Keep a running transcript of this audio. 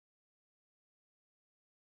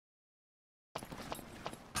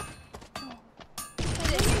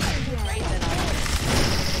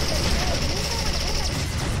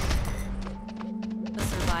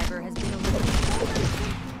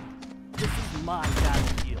my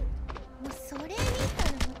battlefield.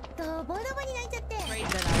 Afraid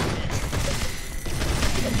that I missed.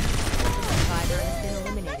 Survivor has been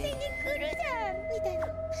eliminated.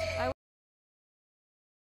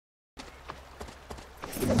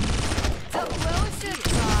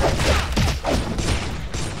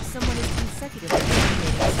 Someone is consecutively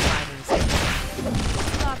eliminating survivors.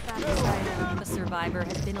 Not that exciting. A survivor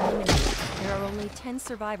has been eliminated. There are only 10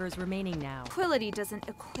 survivors remaining now. Tranquility doesn't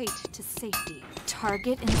equate to safety.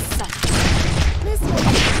 Target in sight. This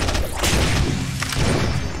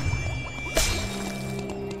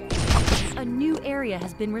A new area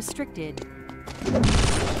has been restricted.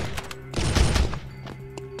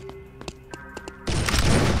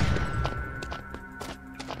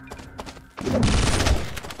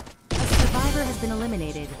 Has been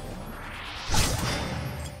eliminated.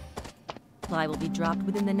 Supply will be dropped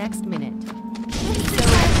within the next minute.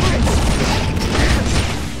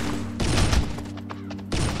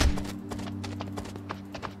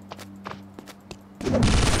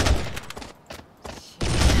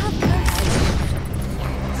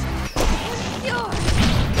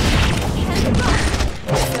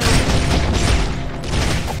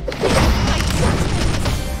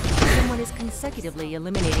 Someone is consecutively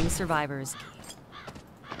eliminating survivors.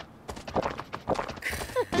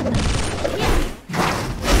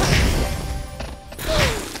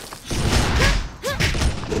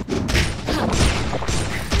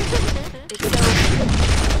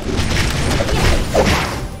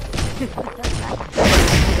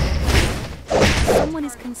 Someone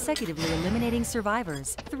is consecutively eliminating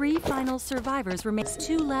survivors. 3 final survivors remain.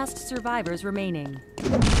 2 last survivors remaining.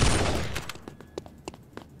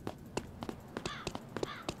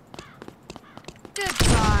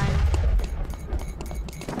 goodbye.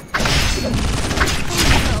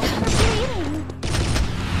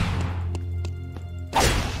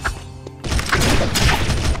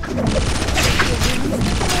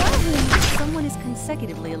 Someone is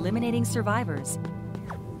consecutively eliminating survivors.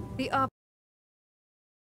 The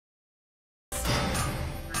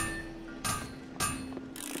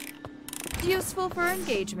useful for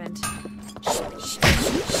engagement.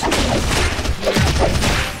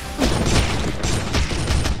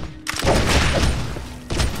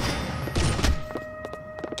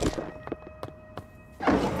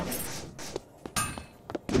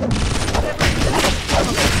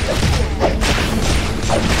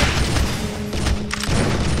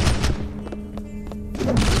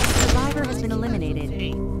 Survivor has been eliminated.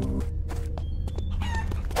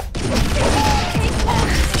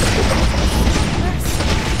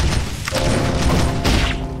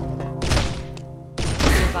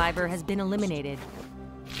 Survivor has been eliminated.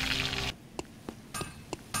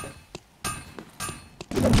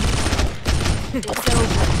 It's over.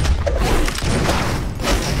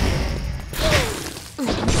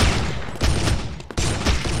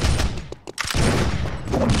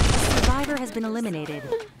 Survivor has been eliminated.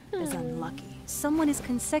 Is unlucky. Someone is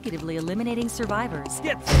consecutively eliminating survivors.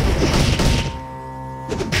 Get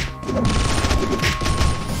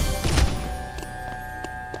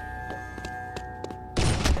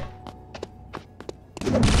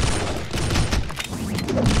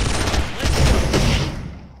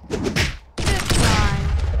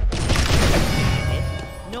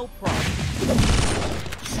no problem.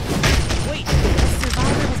 Wait. A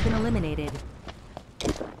survivor has been eliminated.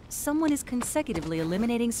 Someone is consecutively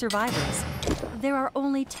eliminating survivors. There are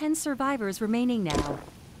only 10 survivors remaining now.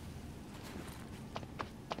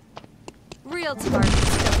 Real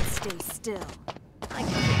targets don't stay still. I can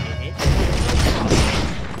hit it. No problem.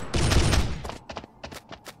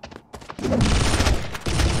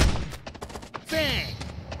 Bang!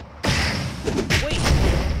 Wait!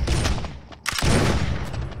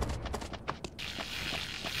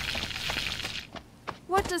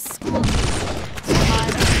 What does school teach?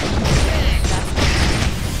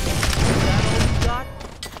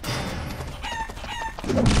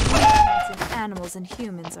 Animals and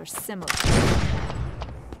humans are similar.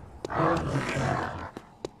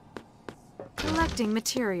 Collecting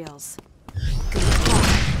materials. Good luck.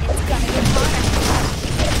 It's gonna get hotter.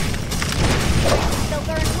 They'll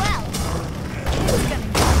burn well. It's gonna get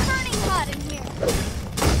burning hot in here.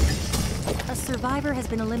 A survivor has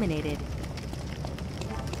been eliminated.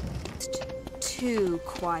 It's too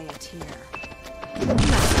quiet here.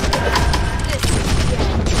 This is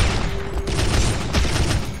dead.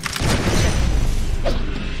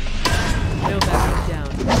 No backing down.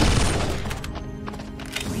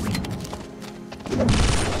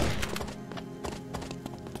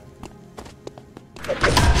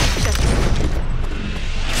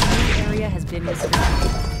 The area has been restricted.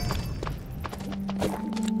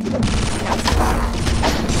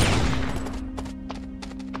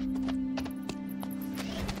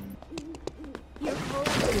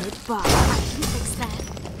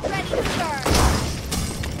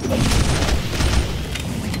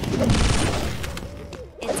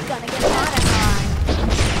 gonna get that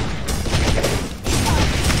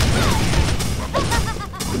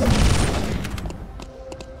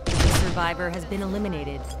The survivor has been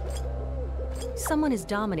eliminated. Someone is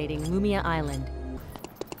dominating Lumia Island.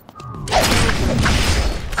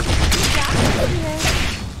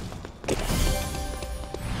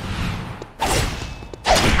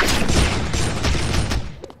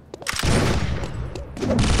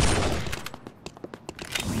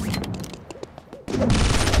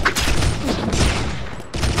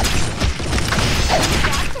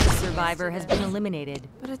 Survivor has been eliminated.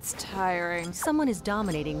 But it's tiring. Someone is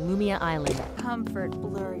dominating Lumia Island. Comfort,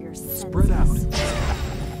 blur your senses. Spread out. Target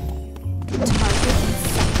in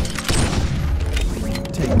sight.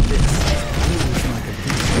 Take this. Feels like a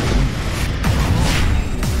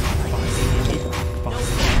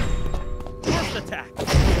First attack.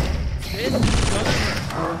 This gonna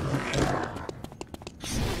hurt.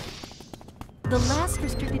 The last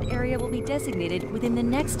restricted area will be designated within the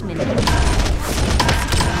next minute. The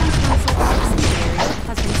Council proximity area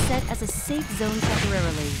has been set as a safe zone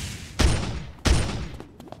temporarily.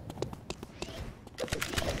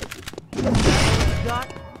 Got.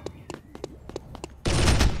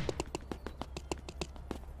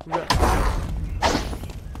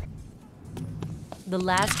 The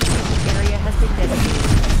last restricted area has been designated.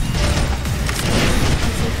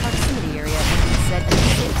 The proximity area has been set as a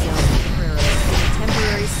safe zone temporarily. The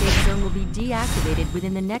temporary safe zone will be deactivated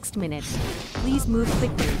within the next minute. Please move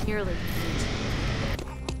quickly. Nearly.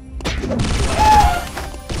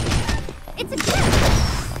 It's a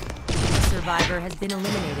gift! The survivor has been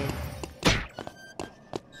eliminated.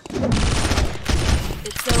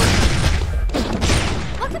 It's over.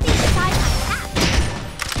 What could be inside my hat?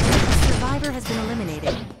 The survivor has been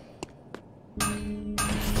eliminated.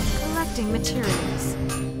 Collecting materials.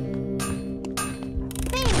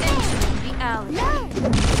 Bang, The alley. No!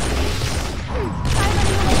 Try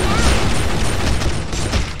running away now!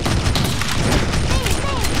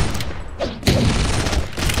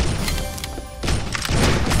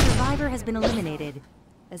 The survivor has been eliminated.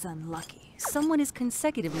 Is unlucky. Someone is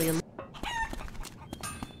consecutively eliminated.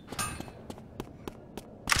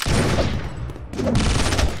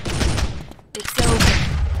 It's over.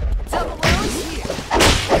 Double arrows here.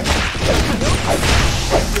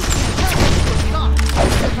 The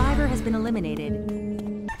survivor has been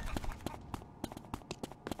eliminated.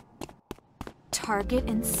 Target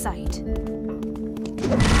in sight.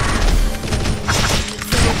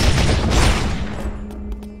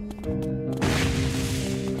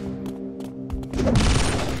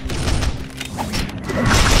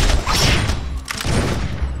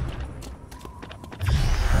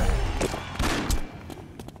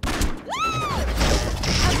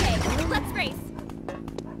 Okay, let's race.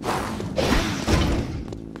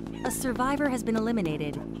 A survivor has been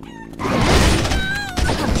eliminated.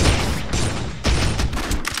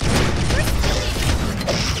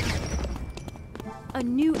 A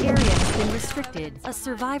new area has been restricted. A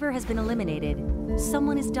survivor has been eliminated.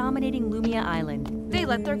 Someone is dominating Lumia Island. They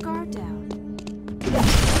let their guard down.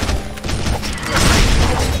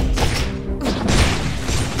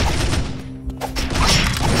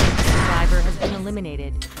 Survivor has been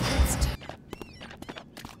eliminated.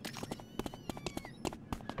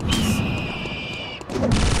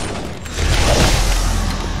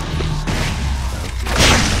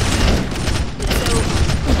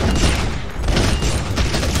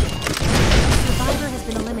 Survivor has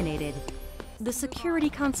been eliminated. The Security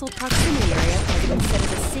Console proximity area has been set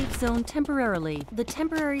as a safe zone temporarily. The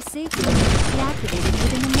temporary safe zone will be deactivated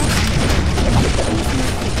within the next minute. Please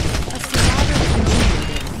move quickly. A survivor has been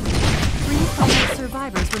eliminated. 3 final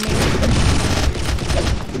survivors remain.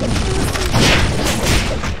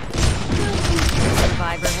 The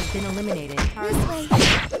survivor has been eliminated. This way.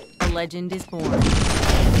 A legend is born. 2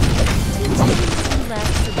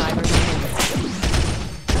 last survivors remain.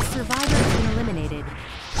 A survivor has been eliminated.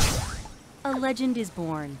 A legend is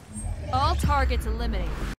born. All targets eliminated.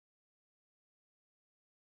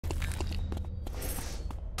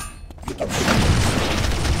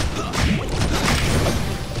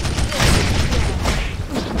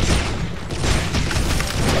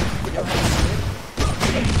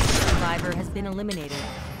 Survivor has been eliminated.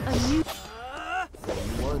 A new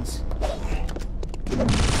once.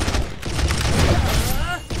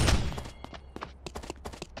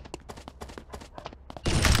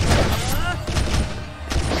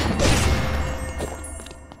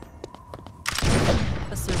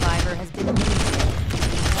 a survivor has been eliminated.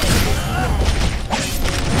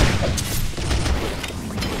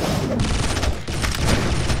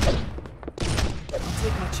 I'll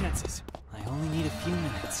take my chances. I only need a few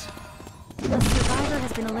minutes. A survivor has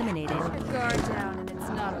has been eliminated. Your guard down and it's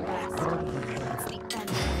not a rest. It's the end.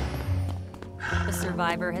 The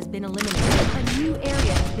survivor has been eliminated. A new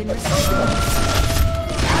area has been restored.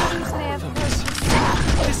 Things may have hurt you.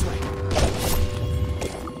 This way.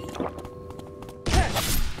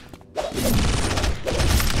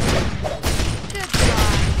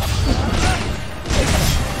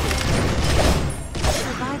 The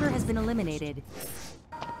survivor has been eliminated.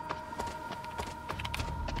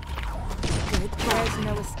 Good. There's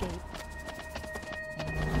no escape.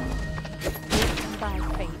 Lived by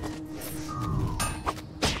fate.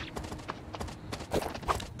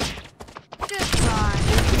 Goodbye.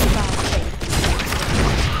 Lived by fate.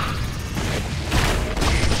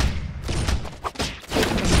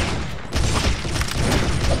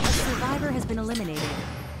 A survivor has been eliminated.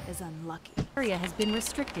 Is unlucky. Area has been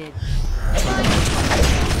restricted.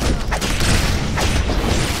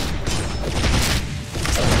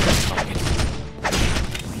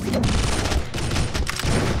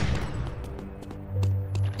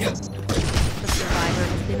 The survivor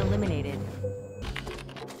has been eliminated.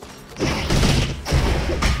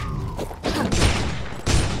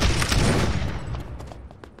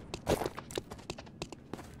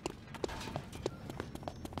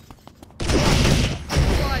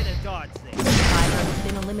 Try to dodge The this. survivor has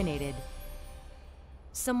been eliminated.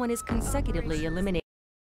 Someone is consecutively eliminated.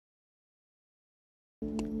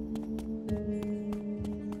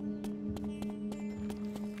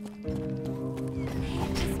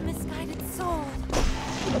 This misguided soul.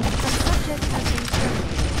 A subject has been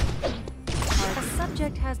terminated. A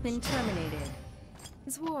subject has been terminated.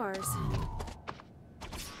 His wars.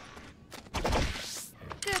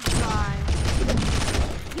 Goodbye.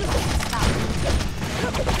 You can't stop.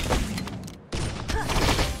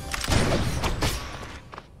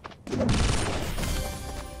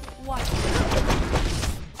 Watch.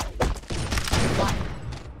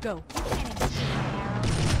 Go. Can't escape my arrow.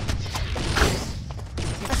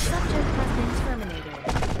 A subject has been terminated.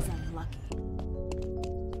 Is unlucky.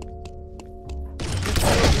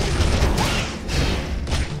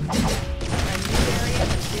 A new area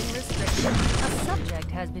has been restricted. A subject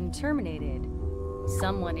has been terminated.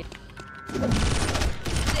 Someone is...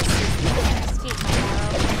 Can't escape my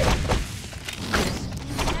arrow.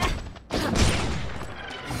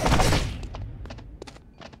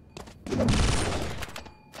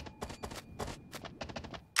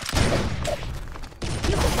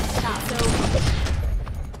 You can't stop. It's over.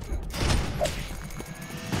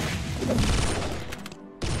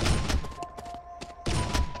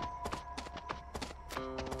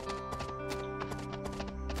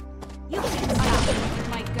 You can't stop me with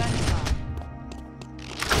my gun drawn.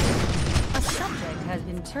 A subject has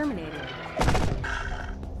been terminated.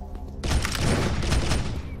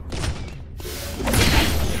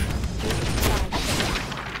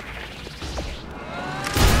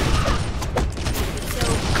 It's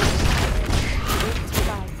over. Lived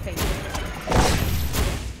by fate.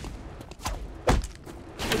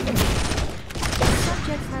 A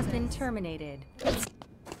subject has been terminated.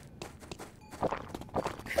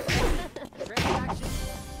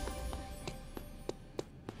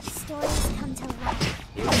 Stories come to life.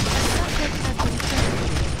 A subject has been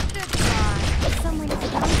terminated. Goodbye. Someone is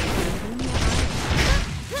about to win the eye.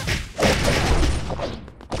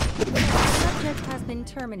 A subject has been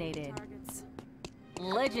terminated. Targets.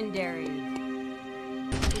 Legendary.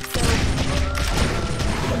 It's over.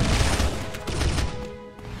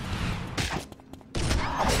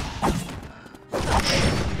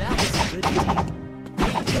 That was a good game.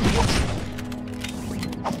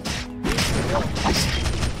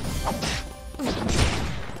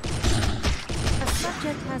 A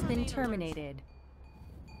subject has been terminated.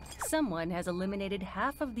 Someone has eliminated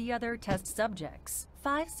half of the other test subjects.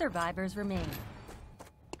 5 survivors remain.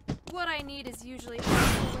 What I need is usually also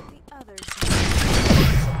what the others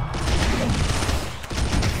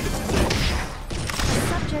A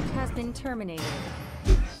subject has been terminated.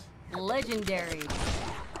 Legendary.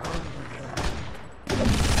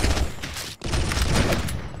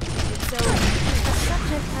 It's over. A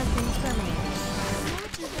subject has been terminated.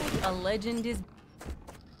 A legend is...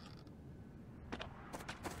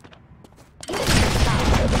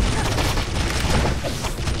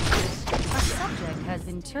 A subject has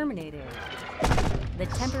been terminated. The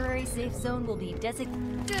temporary safe zone will be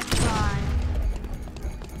designated. Goodbye.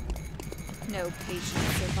 No patient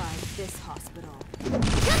survived this hospital.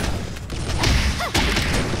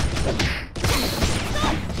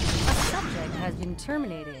 A subject has been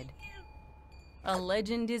terminated. A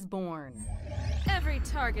legend is born. Every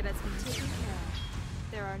target has been taken care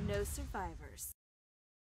of. There are no survivors.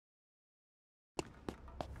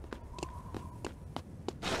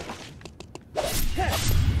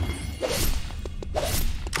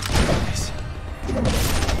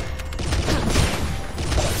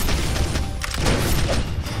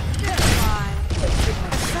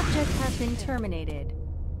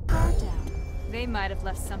 They might have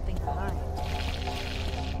left something behind.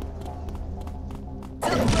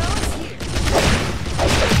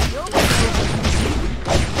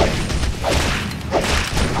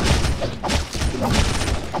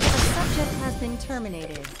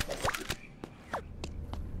 Terminated.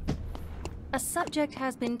 A subject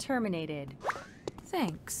has been terminated.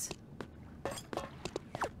 Thanks.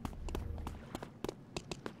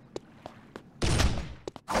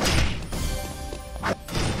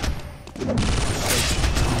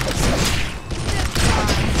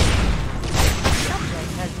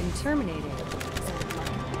 Subject has been terminated.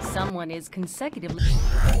 Someone is consecutively.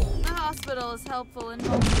 The hospital is helpful in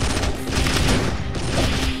multiple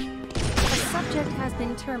Subject has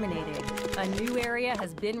been terminated. A new area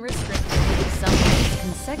has been restricted. Someone is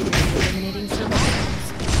consecutively eliminating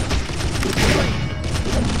survivors.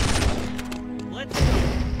 Let's go.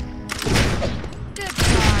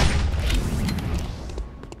 Goodbye.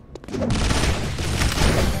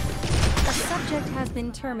 A subject has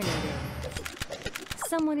been terminated.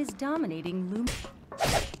 Someone is dominating Loom.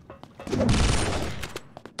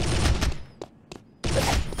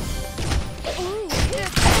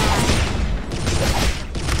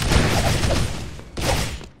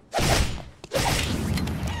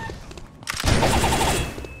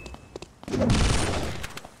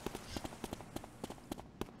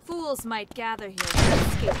 Fools might gather here to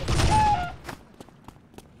escape it.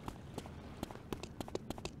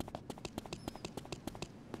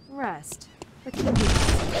 Rest. But keep it. Ooh,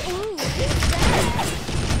 who's that?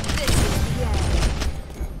 This is the end.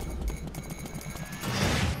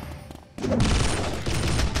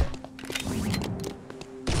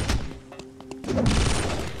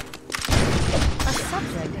 A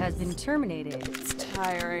subject has been terminated. It's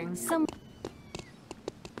tiring. Some.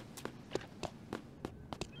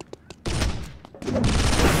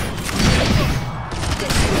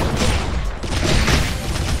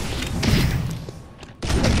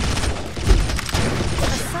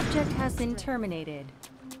 Has been terminated.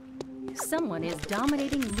 Someone is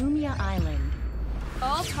dominating Lumia Island.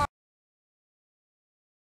 All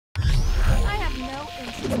I have no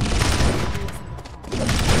interest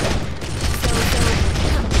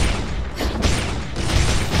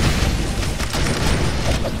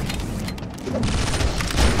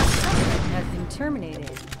Has been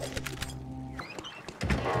terminated.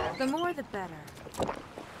 The more the better.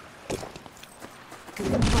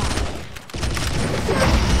 Goodbye.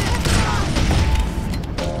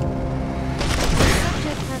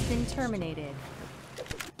 Been terminated.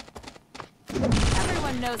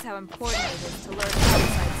 Everyone knows how important it is to learn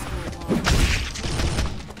outside school law.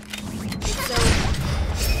 So,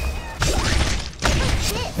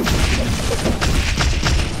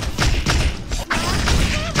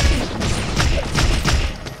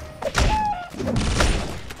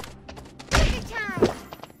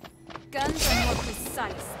 guns are more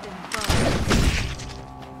precise than bows.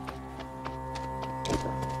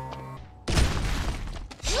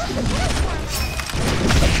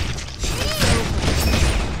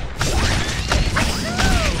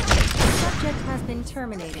 Subject has been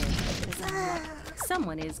terminated.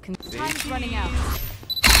 Someone is. Time's running out.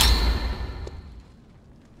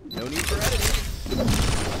 No need for editing.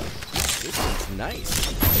 This one's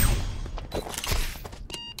nice.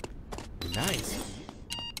 Nice.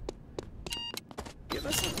 Give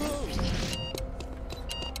us a pose.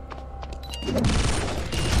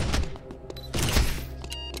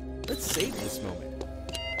 Let's save this moment.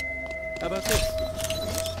 How about this?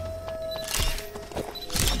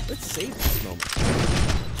 Let's save this moment.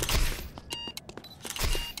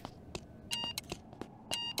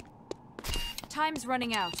 Time's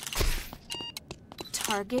running out.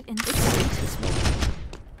 Target in Let's save this moment.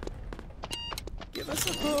 Give us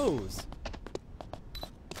a pose.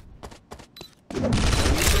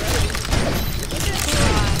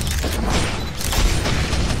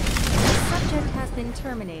 Subject has been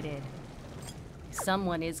terminated.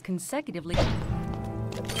 Someone is consecutively.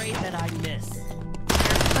 Pray that I miss.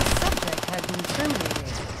 A subject has been terminated.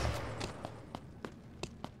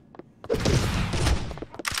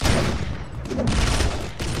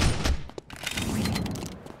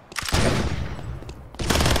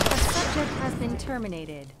 A subject has been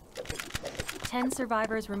terminated. 10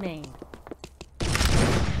 survivors remain.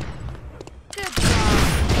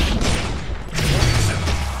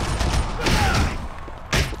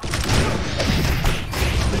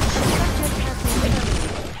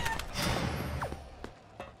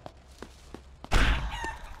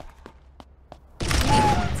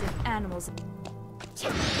 Animals.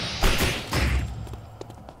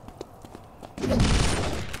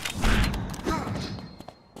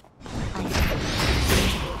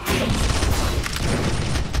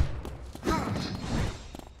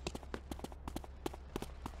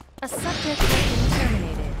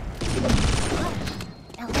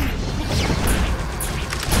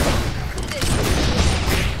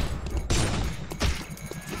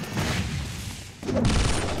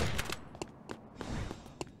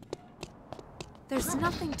 There's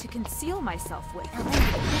nothing to conceal myself with.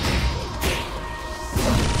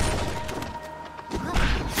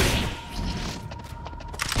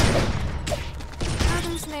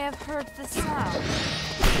 Others may have heard the sound.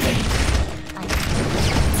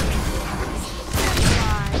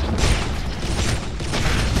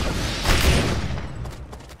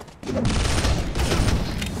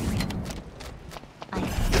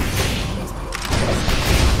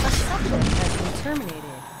 Terminated.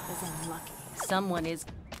 Is unlucky. Someone is...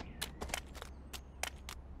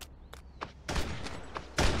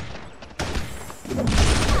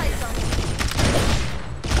 Eyes on me.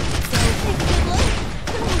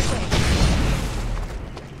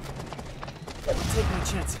 Take my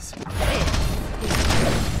chances.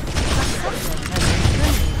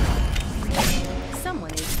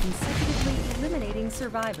 Someone is consecutively eliminating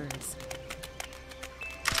survivors.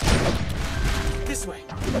 This way.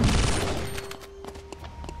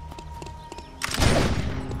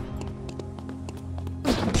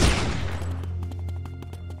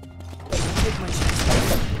 Take my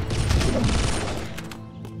chances.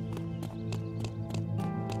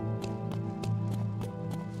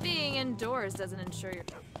 Being indoors doesn't ensure you're...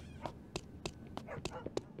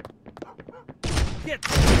 Get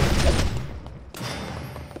try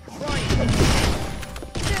it.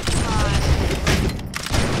 That's fine.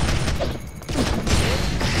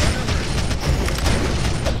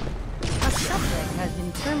 A subject has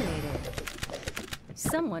been terminated.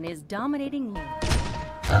 Someone is dominating me.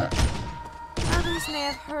 Others may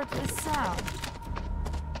have heard the sound.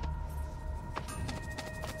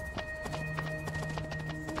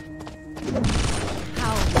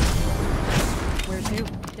 How? Where to?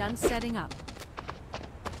 Done setting up.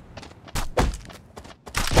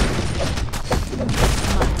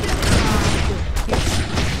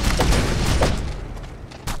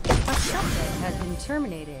 A subject has been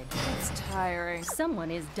terminated. It's tiring. Someone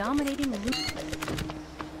is dominating me.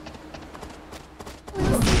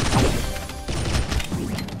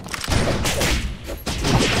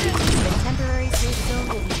 The temporary safe zone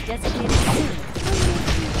will be designated soon.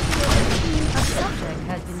 A subject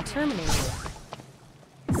has been terminated.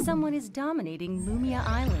 Someone is dominating Mumia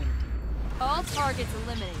Island. All targets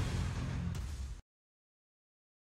eliminated.